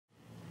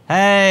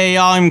Hey,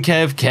 I'm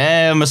Kev,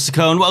 Mr.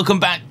 Cone. Welcome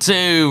back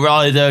to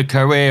Rider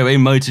Career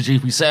in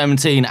MotoGP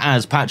 17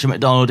 as Patrick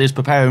McDonald is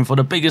preparing for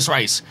the biggest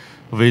race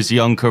of his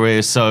young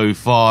career so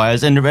far.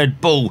 As in the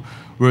Red Bull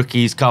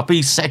Rookies Cup,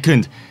 he's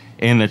second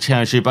in the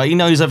championship, but he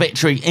knows a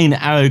victory in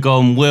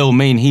Aragon will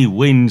mean he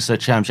wins the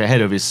championship ahead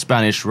of his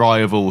Spanish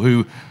rival,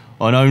 who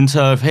on own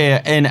turf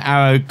here in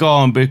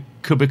Aragon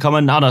could become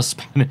another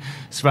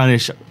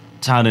Spanish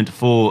talent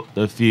for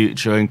the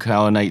future and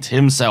coronate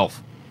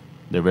himself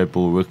the Red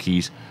Bull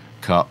Rookies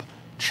Cup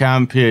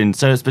champion.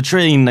 So it's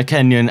between the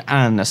Kenyan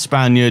and the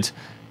Spaniard.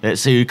 Let's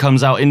see who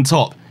comes out in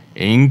top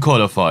in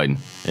qualifying.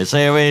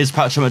 Here is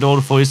Patrick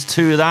McDonald for his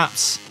 2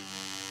 laps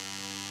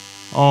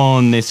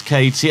on this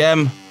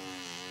KTM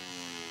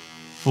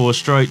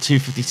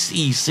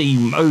 4-250cc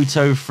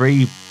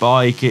Moto3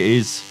 bike. It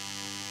is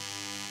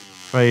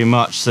very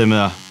much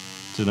similar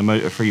to the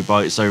Moto3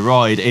 bike, so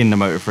ride in the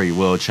Moto3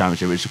 World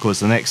Championship, which of course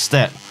is the next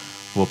step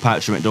for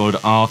Patrick McDonald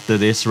after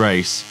this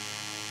race.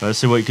 Let's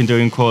see what you can do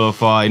in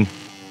qualifying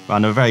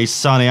around a very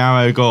sunny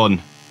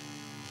Aragon.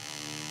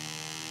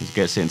 He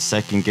gets it in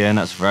second gear, and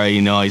that's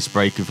very nice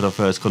braking for the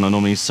first corner.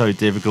 Normally it's so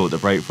difficult to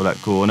brake for that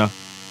corner.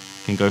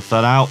 Can go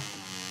flat out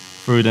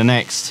through the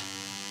next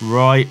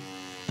right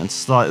and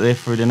slight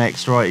lift through the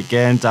next right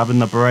again, dabbing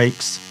the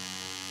brakes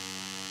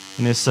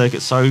in this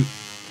circuit. So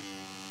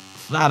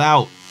flat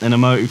out in a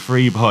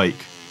Moto3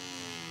 bike.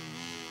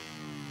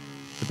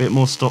 A bit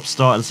more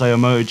stop-start than say a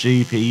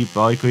MotoGP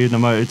bike or even a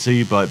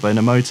Moto2 bike, but in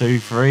a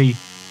Moto3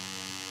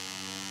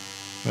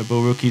 Red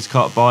Bull Rookies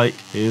Cup bike,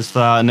 here's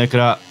flat, and look at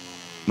that,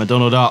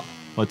 McDonald up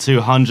by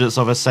 0.02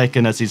 of a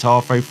second as he's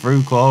halfway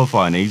through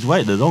qualifying. He's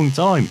waited a long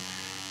time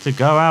to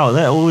go out.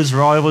 Let all his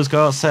rivals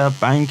go out, set a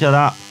banker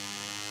up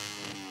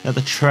at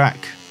the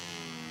track.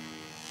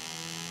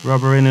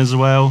 Rubber in as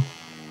well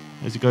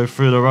as you go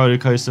through the roller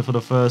coaster for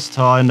the first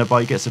time. The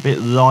bike gets a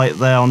bit light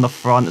there on the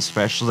front,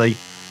 especially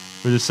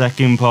through the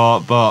second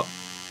part, but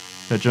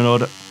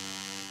McDonald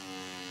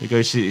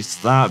negotiates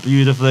that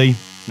beautifully.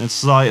 And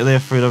slight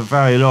lift through the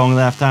very long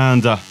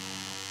left-hander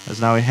as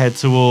now we head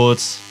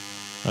towards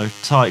a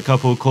tight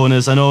couple of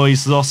corners, and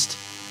he's lost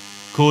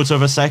 1/4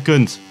 of a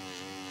second.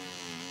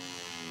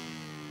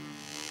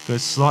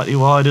 Goes slightly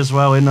wide as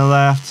well in the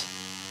left.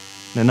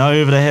 Then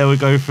over the hill we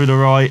go through the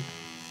right.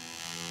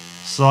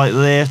 Slight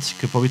lift,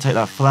 could probably take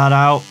that flat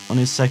out on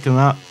his second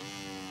lap.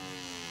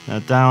 Now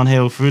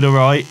downhill through the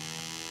right.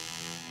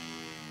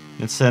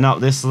 Then send up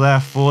this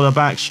left for the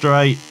back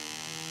straight.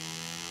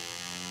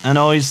 And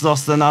he's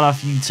lost another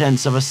few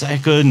tenths of a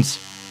second.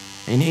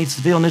 He needs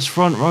to be on this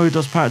front road,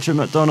 does Patrick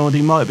McDonald.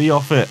 He might be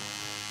off it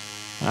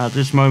at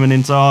this moment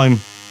in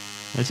time.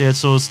 Let's head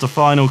towards the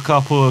final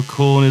couple of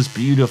corners.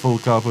 Beautiful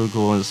couple of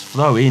corners.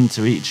 Flow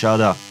into each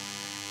other.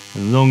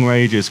 And long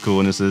radius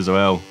corners as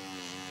well.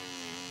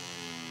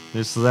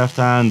 This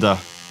left-hander.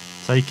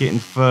 Take it in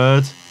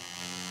third.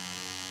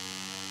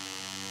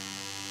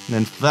 And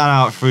then flat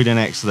out through the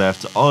next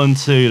left.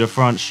 Onto the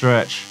front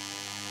stretch.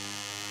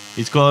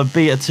 He's got to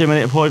beat a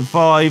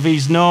 2:05.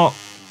 He's not.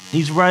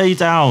 He's way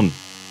down.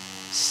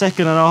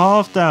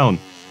 2.5 down.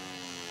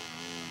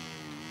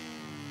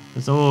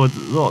 There's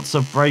lots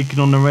of braking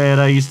on the rear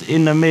there. He's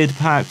in the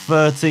mid-pack,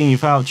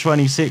 13th out of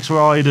 26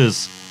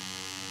 riders.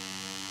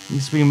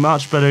 Needs to be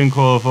much better in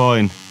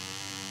qualifying.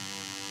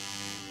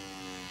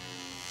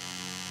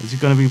 As he's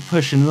going to be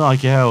pushing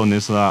like hell on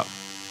this lap.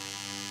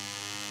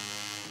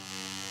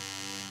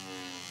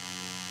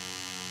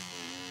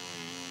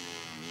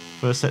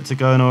 First set to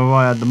going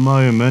alright at the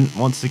moment.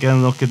 Once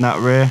again looking that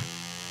rear.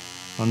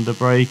 Under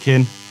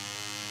braking.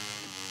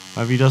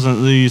 Hope he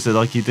doesn't lose it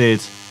like he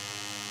did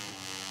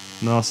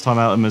last time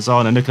out in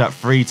Mazan. And look at that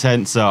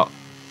 3/10 up.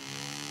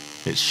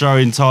 It's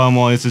showing time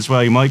wise as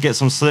well. You might get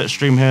some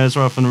slipstream here as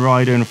well from the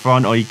rider in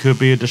front, or he could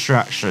be a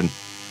distraction.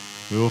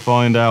 We will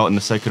find out in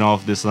the second half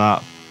of this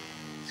lap.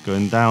 He's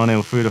going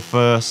downhill through the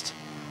first.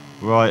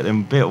 Right, then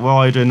a bit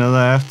wider in the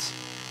left.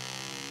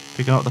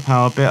 Picking up the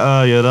power a bit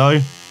earlier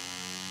though.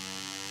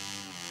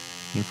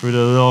 And through the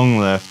long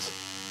left.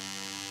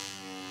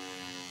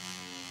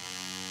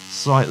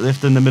 Slight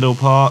lift in the middle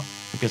part.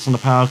 Gets on the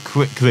power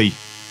quickly.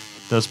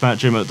 Does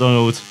Patrick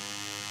McDonald.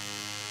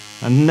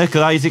 And look at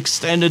that, he's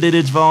extended it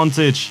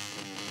advantage.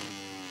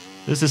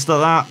 This is the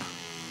lap.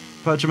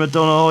 Patrick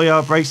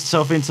McDonald brakes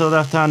himself into the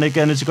left hand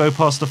again as you go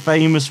past the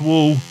famous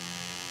wall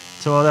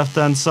to our left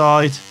hand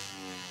side.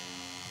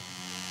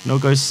 Now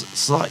goes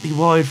slightly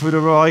wide through the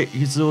right.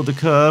 He's on the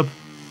curb.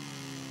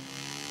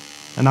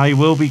 And now he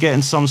will be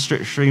getting some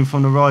slipstream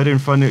from the rider in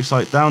front. It looks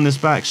like down this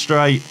back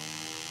straight.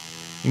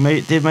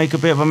 He did make a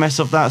bit of a mess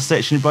of that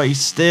section, but he's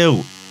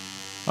still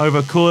over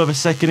a 1/4 of a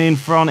second in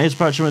front. Here's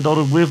Patrick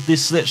McDonald with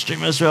this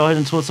slipstream as well,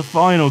 heading towards the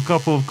final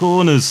couple of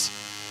corners.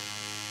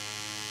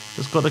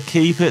 Just got to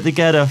keep it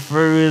together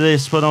through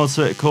this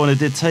penultimate corner.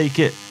 Didn't take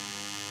it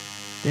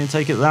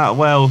that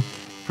well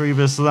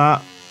previous to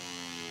that.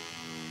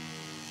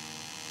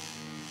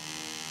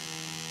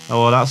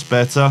 Oh, well, that's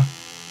better.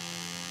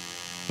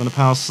 Going to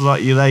power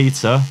slightly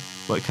later,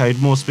 but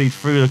carried more speed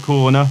through the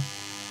corner.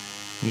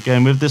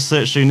 Again, with this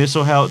slipstream, this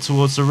will help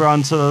towards the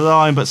run to the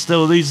line, but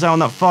still loses out on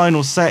that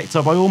final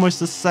sector by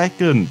almost a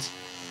second.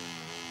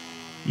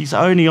 He's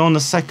only on the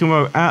second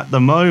row at the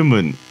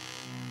moment.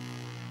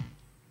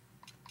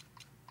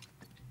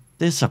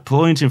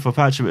 Disappointing for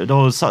Patrick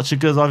McDonald. Such a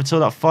good life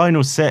until that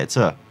final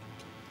sector.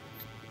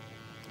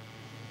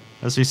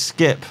 As we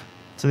skip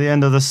to the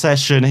end of the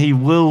session, he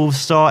will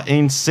start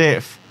in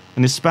 6th.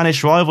 And his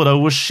Spanish rival, though,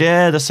 will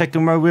share the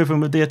second row with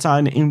him with the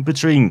Italian in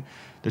between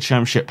the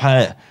championship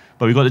pair.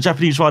 But we've got the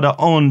Japanese rider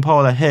on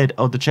par ahead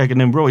of the Czech, and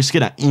then Roy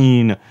Skinner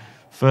in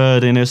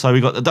 3rd in this. So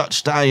we've got the Dutch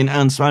stallion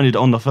and Spaniard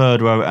on the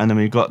 3rd row, and then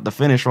we've got the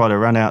Finnish rider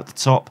running out the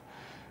top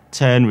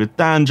 10 with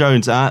Dan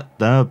Jones at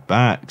the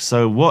back.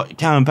 So what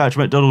can Patrick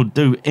McDonald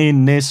do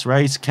in this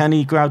race? Can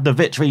he grab the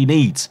victory he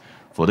needs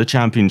for the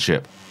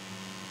championship?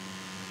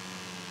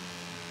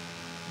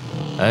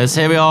 As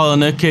here we are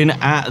looking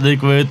at the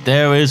grid,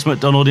 there is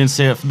McDonald in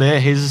 6th, there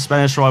his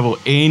Spanish rival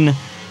in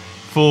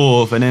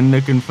 4th, and then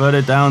looking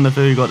further down the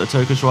field, you've got the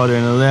Turkish rider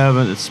in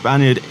 11th, the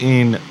Spaniard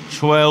in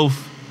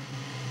 12th,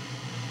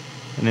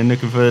 and then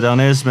looking further down,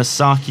 there's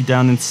Masaki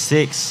down in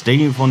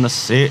 16th on the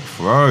 6th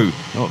row.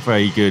 Not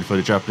very good for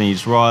the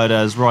Japanese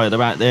riders. Right at the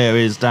back there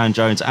is Dan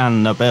Jones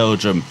and the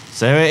Belgium.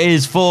 So it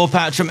is for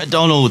Patrick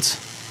McDonald.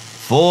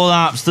 4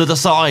 laps to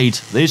decide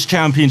this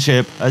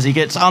championship as he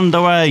gets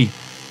underway.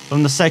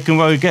 From the second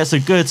row, gets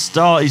a good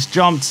start. He's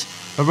jumped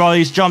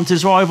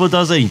his rival,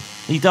 does he?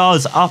 He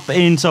does, up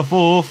into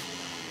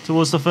 4th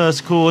towards the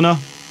first corner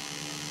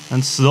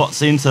and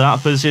slots into that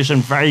position.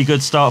 Very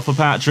good start for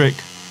Patrick.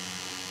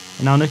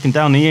 And now looking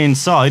down the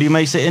inside, he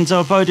makes it into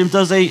a podium,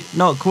 does he?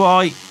 Not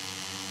quite.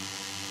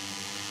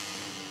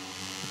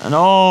 And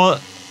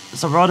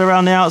it's a run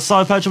around the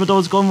outside. Patrick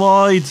McDonald's gone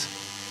wide.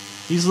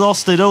 He's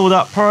lost it all,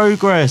 that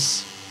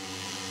progress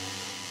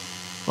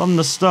from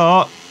the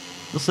start.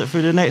 We'll slip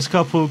through the next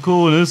couple of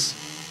corners.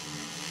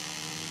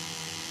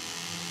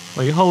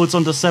 But he holds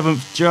on to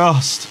 7th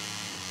just.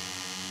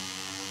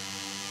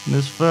 In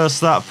his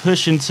first lap,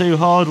 pushing too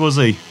hard, was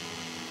he?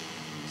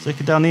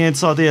 Sticking down the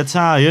inside, the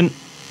Italian.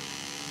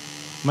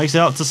 Makes it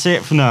up to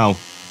 6th now.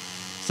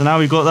 So now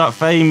we've got that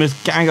famous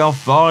gang of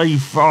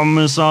 5 from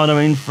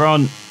Mazzano in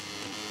front.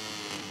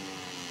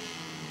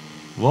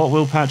 What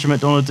will Patrick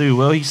McDonald do?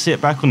 Will he sit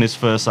back on this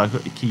first lap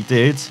like he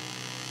did?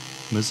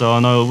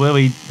 Mazzano, will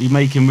he be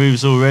making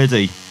moves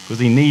already? Because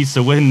he needs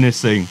to win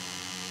this thing.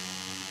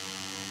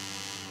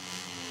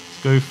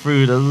 Let's go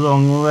through the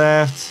long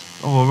left.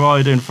 Oh,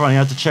 rider in front, he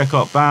had to check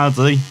up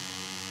badly.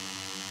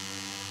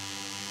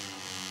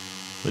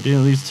 But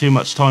didn't lose too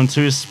much time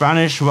to his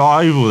Spanish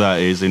rival, that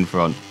is, in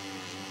front.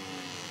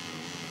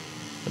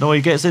 And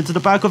he gets into the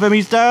back of him,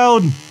 he's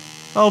down.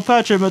 Oh,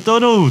 Patrick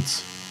McDonald.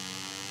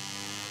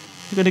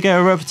 You're going to get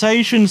a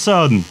reputation,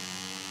 son.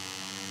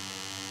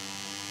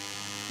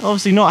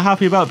 Obviously not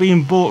happy about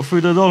being brought through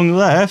the long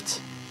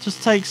left.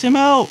 Just takes him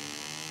out.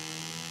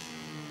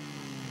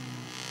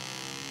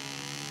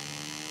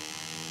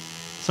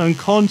 So in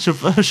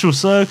controversial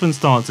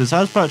circumstances,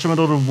 has Patrick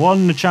McDonald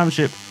won the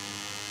championship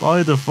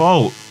by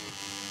default?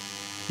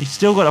 He's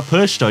still got a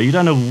push though. You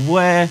don't know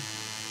where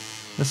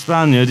the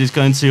Spaniard is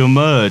going to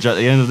emerge at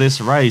the end of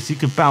this race. He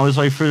could battle his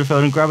way through the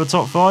field and grab a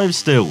top 5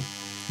 still.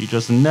 You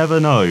just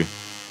never know.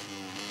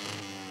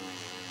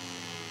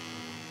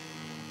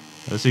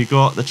 As we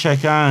got the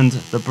Czech and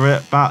the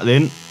Brit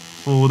battling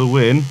for the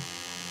win.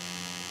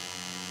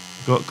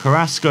 We've got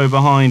Carrasco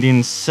behind in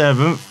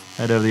 7th,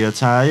 head of the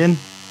Italian.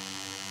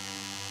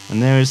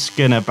 And there is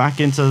Skinner back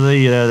into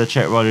the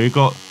Czech rider. We've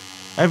got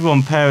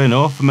everyone pairing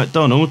off. And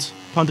McDonald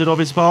punted off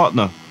his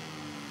partner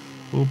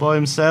all by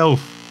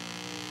himself.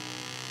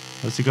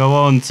 As we go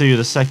on to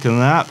the second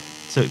lap.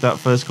 Took that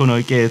first corner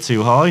a gear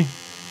too high.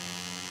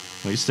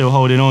 But he's still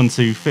holding on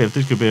to 5th.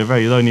 This could be a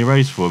very lonely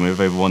race for him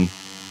if everyone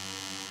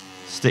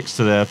sticks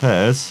to their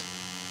pairs.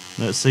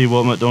 Let's see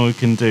what McDonald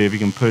can do if he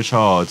can push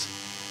hard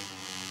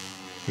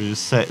through the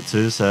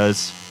sectors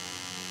as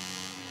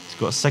he's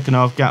got a second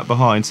half gap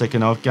behind,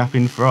 second half gap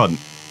in front.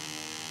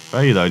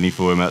 Very lonely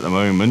for him at the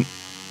moment.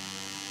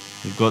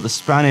 We've got the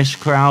Spanish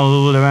crowd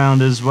all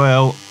around as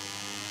well.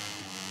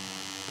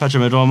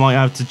 Patrick McDonald might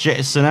have to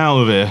jettison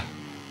out of here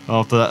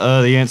after that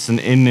early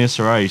incident in this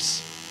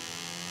race.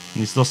 And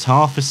he's lost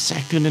half a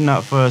second in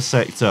that first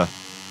sector.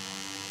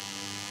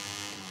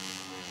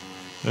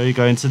 There you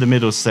go into the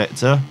middle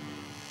sector.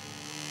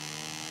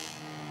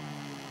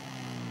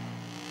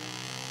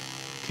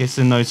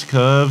 Kissing those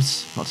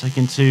curves. Not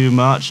taking too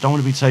much. Don't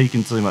want to be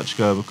taking too much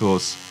curve, of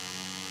course.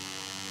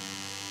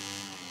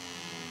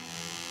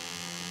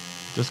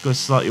 Just go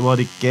slightly wide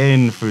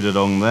again through the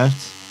long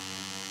left.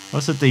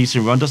 That's a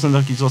decent run. Doesn't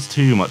look like he's lost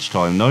too much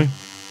time, though.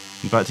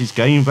 In fact, he's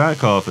gained back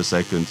half a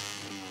second.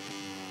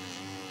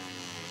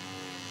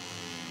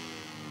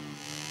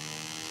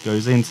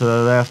 Goes into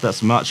the left.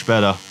 That's much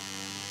better.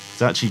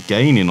 He's actually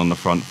gaining on the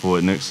front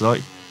foot, it looks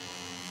like.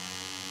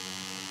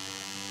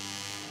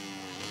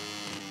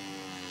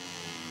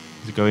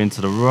 He's going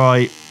to the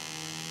right.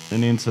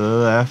 Then into the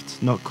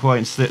left. Not quite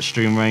in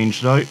slipstream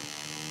range, though.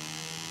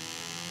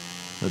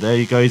 But there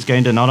you go, he's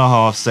gained another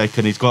half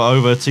second. He's got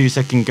over a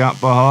 2-second gap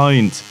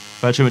behind.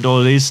 Patrick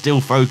McDonald is still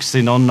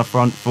focusing on the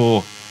front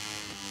four.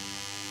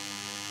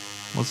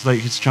 Wants to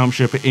take his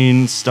championship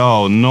in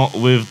style, not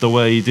with the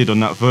way he did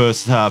on that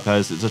first lap,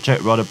 as it's a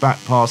Czech rider back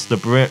past the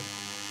Brit.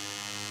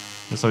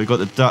 And so we've got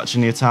the Dutch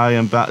and the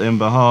Italian battling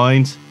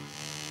behind.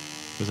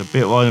 There's a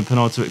bit wide in the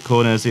penultimate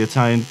corner as the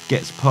Italian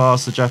gets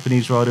past the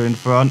Japanese rider in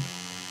front.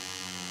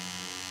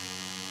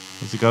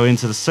 As we go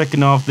into the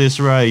second half of this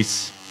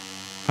race,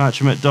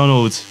 Patrick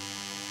McDonald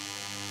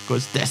got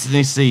his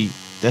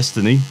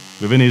destiny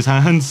within his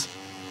hands.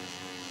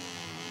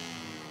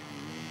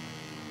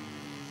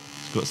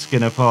 He's got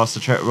Skinner past the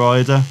Czech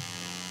rider.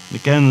 And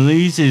again,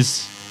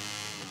 loses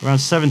around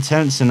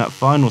 7/10 in that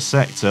final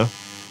sector.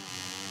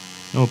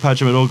 Oh,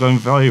 Patrick McDonald going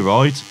very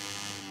right.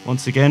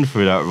 Once again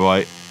through that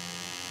right.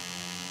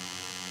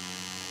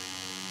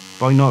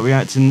 By not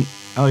reacting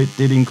how it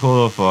did in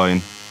qualifying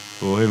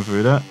for him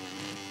through that.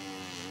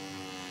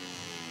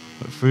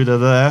 But through the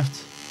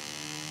left.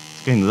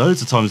 He's gained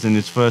loads of times in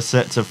this first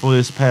sector for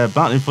this pair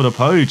battling for the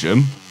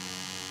podium.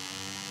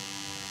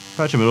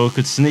 Patrick McDonald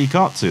could sneak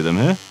up to them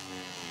here.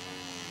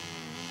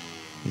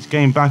 He's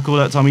gained back all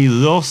that time he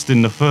lost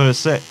in the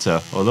first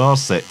sector, or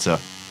last sector.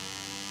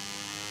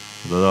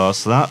 The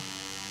last lap.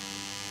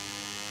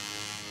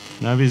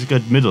 Now if he's a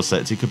good middle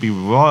sector, he could be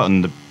right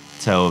on the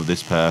tail of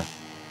this pair.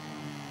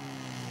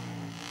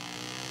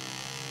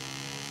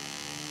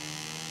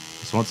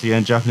 So once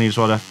again, Japanese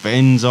rider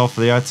fends off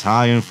the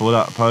Italian for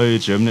that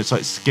podium. Looks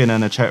like Skinner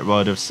and the Czech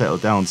rider have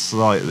settled down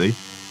slightly.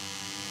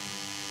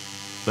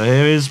 So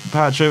here is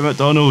Patrick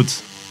McDonald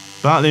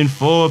battling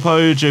for a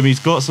podium.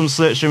 He's got some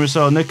slipstream as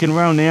well, nicking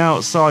round the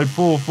outside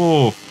for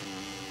fourth.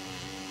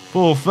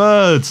 For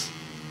third.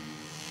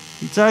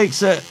 He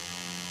takes it.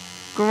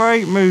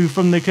 Great move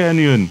from the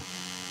Kenyan.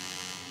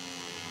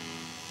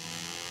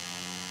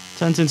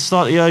 Tempting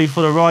slightly early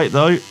for the right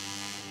though.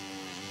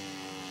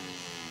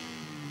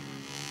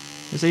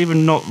 He's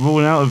even not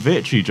ruling out a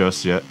victory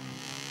just yet.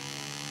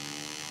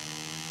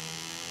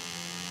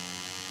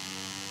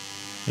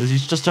 As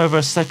he's just over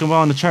a second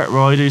behind the Czech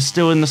rider who's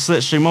still in the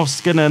slipstream off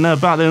Skinner, and they're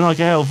battling like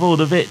hell for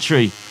the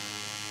victory.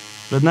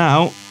 But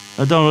now,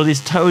 McDonald is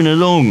towing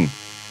along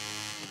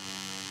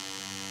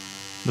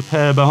the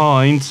pair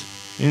behind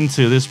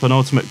into this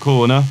penultimate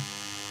corner.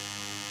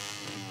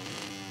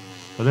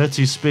 But they're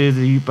too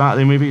speedy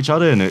battling with each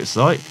other, and it's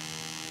like.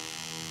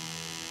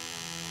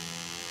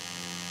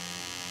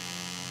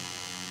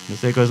 As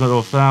there goes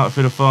McDonald out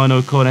through the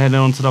final corner, heading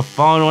on to the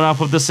final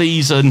lap of the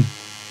season.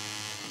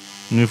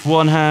 And with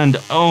one hand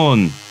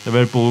on the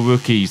Red Bull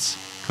Rookies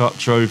Cup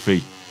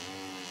Trophy.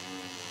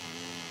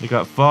 He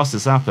got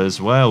fastest lap as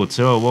well,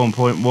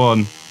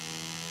 2:01.1.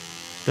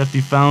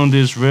 Definitely found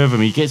his rhythm.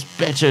 He gets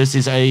better as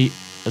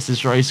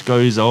this race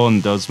goes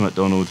on, does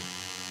McDonald.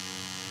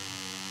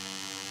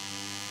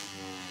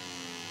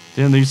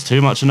 Didn't lose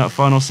too much in that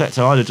final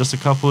sector either, just a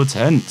couple of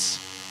tenths.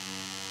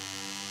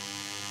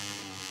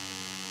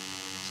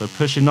 So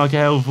pushing like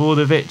hell for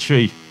the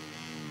victory.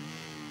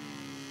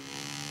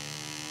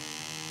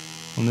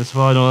 On this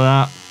final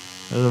lap,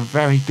 it was a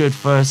very good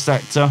first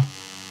sector.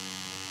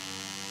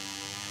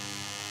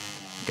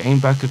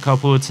 Gained back a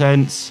couple of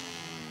tenths.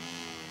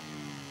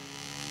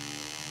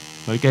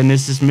 But again,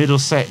 this is middle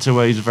sector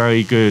where he's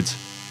very good.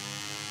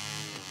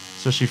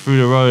 Especially through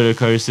the roller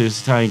coaster,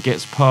 this Italian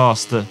gets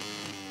past the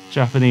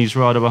Japanese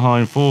rider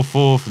behind for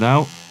fourth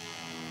now.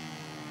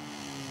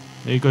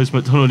 Here goes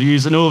McDonald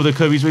using all of the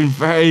curve. He's been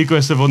very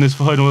aggressive on this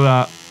final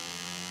lap.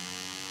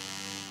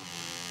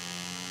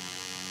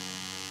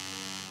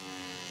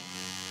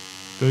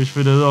 Goes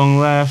through the long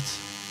left.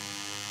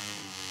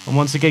 And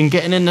once again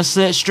getting in the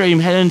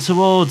slipstream, heading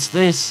towards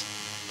this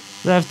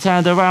left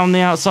hand around the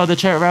outside, the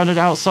Czech rounded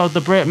outside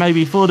the Brit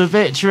maybe for the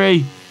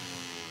victory.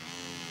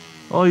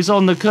 Oh, he's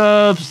on the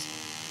curbs.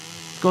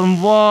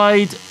 Gone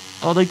wide.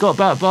 Oh, they got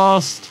back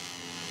past.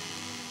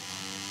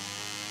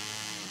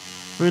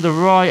 Through the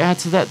right, had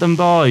to let them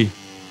by.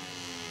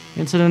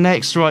 Into the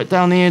next right,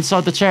 down the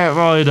inside the Czech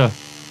rider.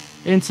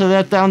 Into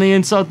that, down the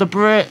inside the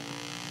Brit.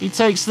 He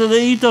takes the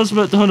lead, does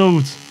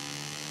McDonald.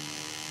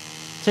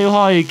 Too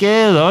high a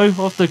gear though,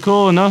 off the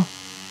corner.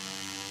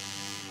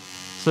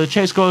 So the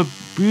Czech's got a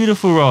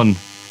beautiful run.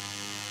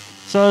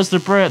 So has the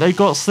Brit. They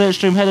got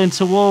slipstream heading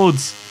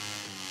towards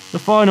the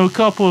final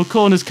couple of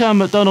corners. Can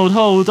McDonald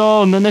hold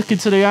on? They're nicking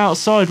to the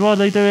outside. Why are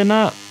they doing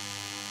that?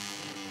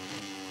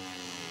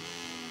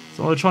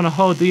 So they're trying to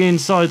hold the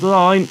inside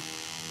line.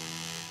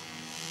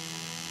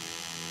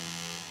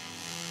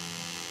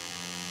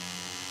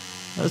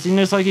 As he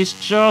looks like he's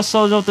just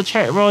solid off the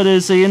Czech rider,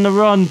 is he in the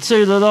run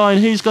to the line?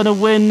 Who's going to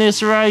win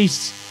this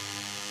race?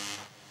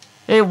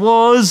 It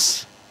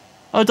was...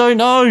 I don't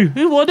know.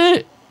 Who won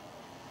it?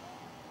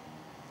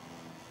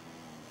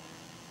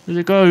 Did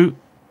it go?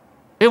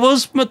 It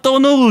was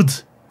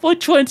McDonald by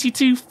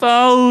 22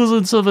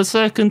 thousandths of a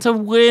second to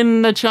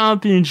win the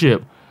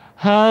championship.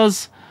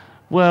 Has,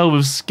 well,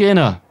 with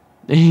Skinner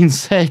in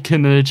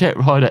second and the Czech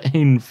rider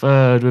in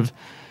third, with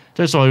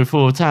just over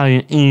 4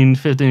 Italian in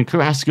 15th,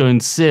 Carrasco in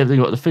 7th. They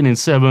got the Finn in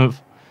 7th.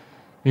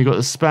 You got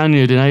the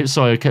Spaniard in 8th.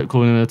 Sorry, I kept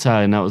calling him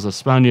Italian. That was a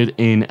Spaniard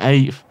in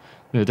 8th.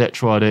 The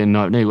Dutch rider in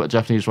 9th. Then you got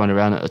Japanese runner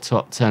around at the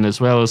top 10, as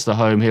well as the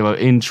home hero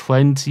in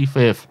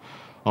 25th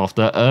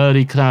after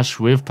early clash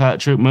with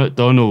Patrick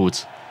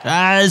McDonald.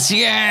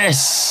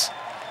 Yes!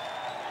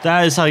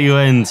 That is how you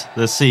end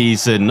the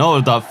season. Not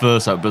with that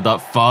first lap, but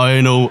that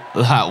final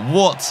lap.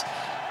 What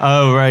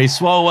a race.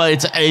 What a way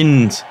to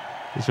end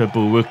this Red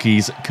Bull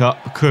Rookies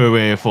Cup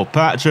career for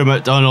Patrick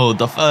McDonald.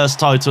 The first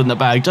title in the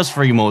bag. Just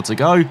 3 more to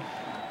go.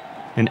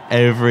 In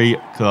every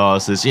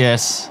classes.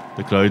 Yes,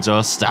 the clothes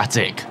are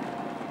static.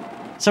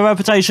 So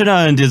reputation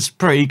earned is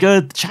pretty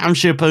good.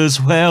 Championship as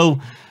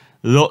well.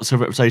 Lots of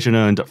reputation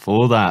earned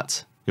for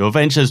that. Your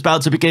venture is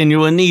about to begin. You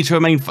will need to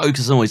remain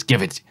focused and always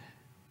give it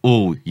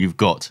all you've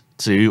got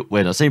to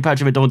win. I think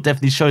Patrick McDonald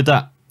definitely showed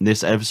that in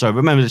this episode.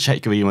 Remember to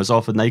check your emails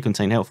often. They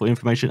contain helpful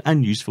information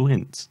and useful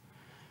hints.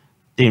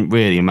 Didn't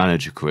really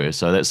manage a career,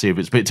 so let's see if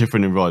it's a bit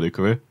different in rider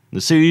career. The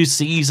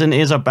season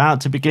is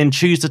about to begin.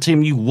 Choose the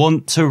team you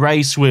want to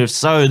race with.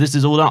 So this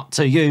is all up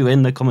to you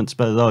in the comments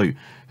below.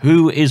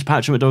 Who is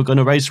Patrick McDonald going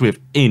to race with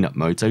in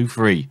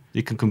Moto3?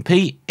 You can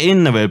compete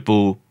in the Red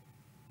Bull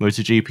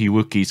MotoGP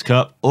Rookies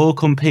Cup or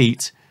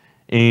compete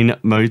in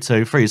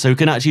Moto3. So we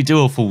can actually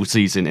do a full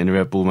season in the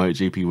Red Bull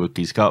MotoGP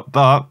Rookies Cup.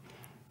 But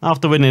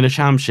after winning a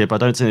championship, I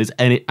don't think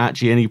there's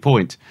actually any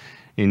point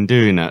in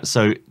doing that.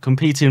 So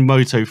compete in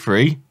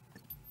Moto3.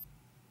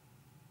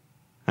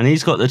 And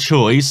he's got the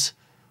choice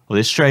of the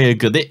Estrella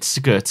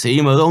Galicia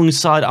team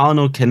alongside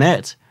Arnold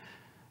Canet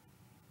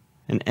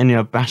and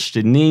Enya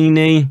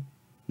Bastianini,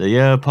 the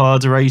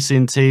Leopard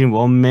Racing team,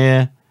 One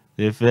Mir,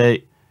 Livio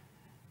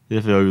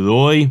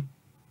Loy,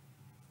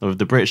 of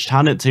the British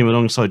Talent team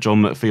alongside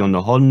John McPhee on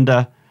the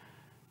Honda.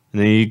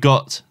 And then you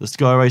got the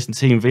Sky Racing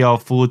team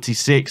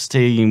VR46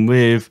 team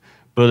with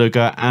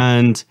Bulliger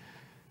and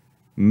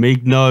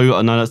Migno.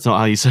 I know that's not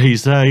how you say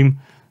his name.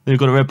 Then you've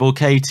got a Red Bull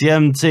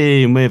KTM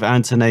team with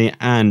Anthony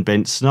and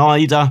Ben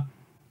Snyder.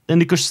 Then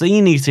the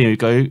Gresini team who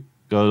go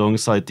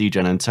alongside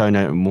DJ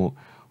Antonio and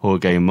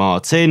Jorge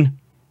Martin.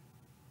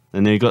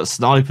 Then you've got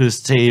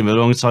Snipers team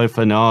alongside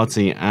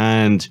Fanati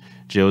and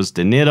Gilles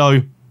De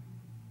Niro.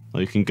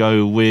 Or you can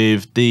go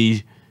with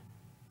the,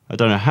 I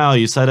don't know how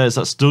you say that, it's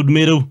that Stud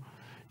Middle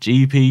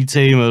GP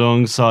team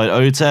alongside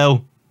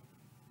Otel.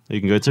 You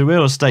can go to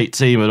Real Estate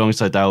team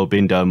alongside Dale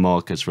Binder and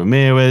Marcus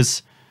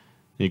Ramirez.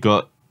 You've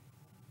got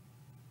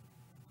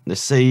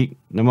the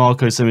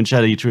Marco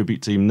Simoncelli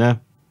tribute team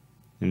there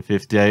in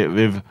 58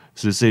 with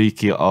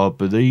Suzuki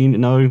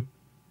Arbolino.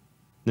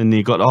 Then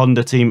you got the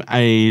Honda team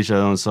Asia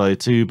alongside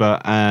Tuba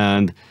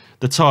and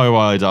the Thai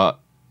rider.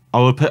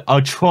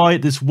 I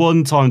tried this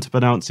one time to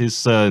pronounce his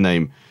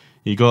surname.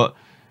 You got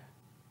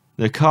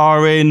the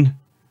Karin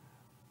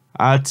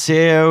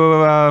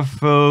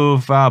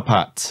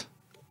Atirafuvapat.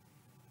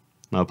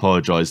 I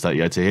apologise that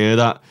you had to hear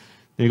that.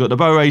 Then you got the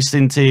Bow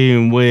Racing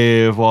team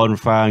with Juan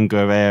Fran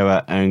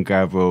Guerrera and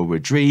Gabriel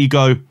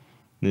Rodrigo.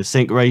 The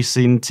Sync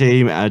Racing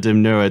team,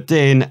 Adam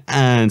Nuruddin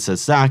and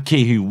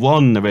Sasaki, who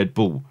won the Red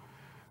Bull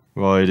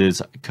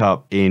Riders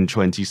Cup in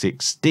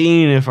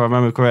 2016, if I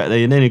remember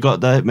correctly. And then you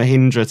got the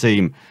Mahindra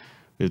team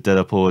with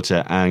Della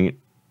Porta and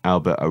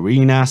Albert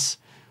Arenas,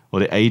 or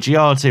the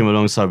AGR team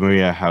alongside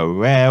Maria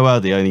Herrera,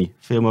 the only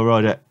female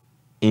rider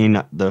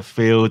in the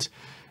field.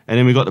 And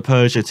then we got the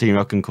Persia team,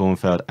 Jochen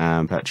Kornfeld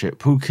and Patrick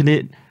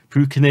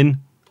Pukinin.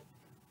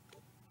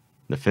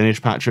 The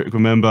Finnish Patrick,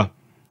 remember.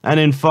 And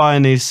then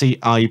finally,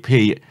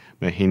 CIP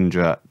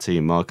Mahindra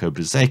team, Marco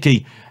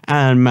Bezzecchi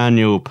and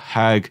Manuel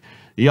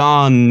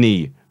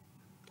Pagliani.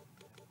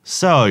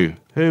 So,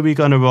 who are we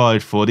going to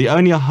ride for? The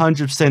only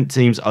 100%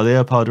 teams are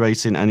Leopard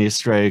Racing and the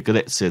Estrella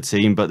Galicia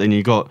team, but then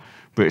you got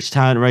British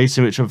Talent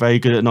Racing, which are very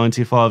good at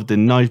 95,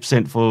 then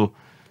 9% for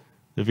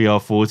the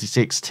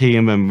VR46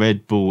 team and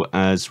Red Bull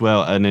as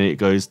well, and then it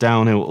goes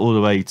downhill all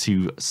the way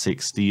to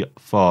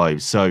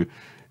 65. So,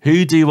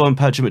 who do you want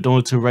Patrick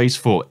McDonald to race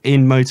for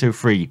in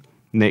Moto3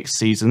 next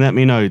season? Let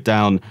me know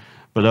down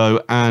below,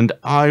 and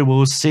I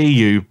will see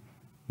you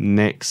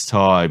next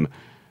time.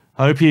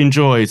 Hope you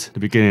enjoyed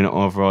the beginning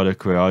of rider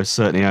career. I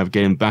certainly have,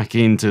 getting back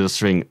into the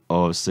swing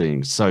of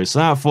things. So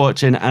thanks for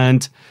watching,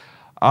 and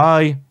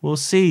I will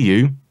see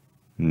you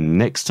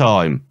next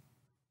time.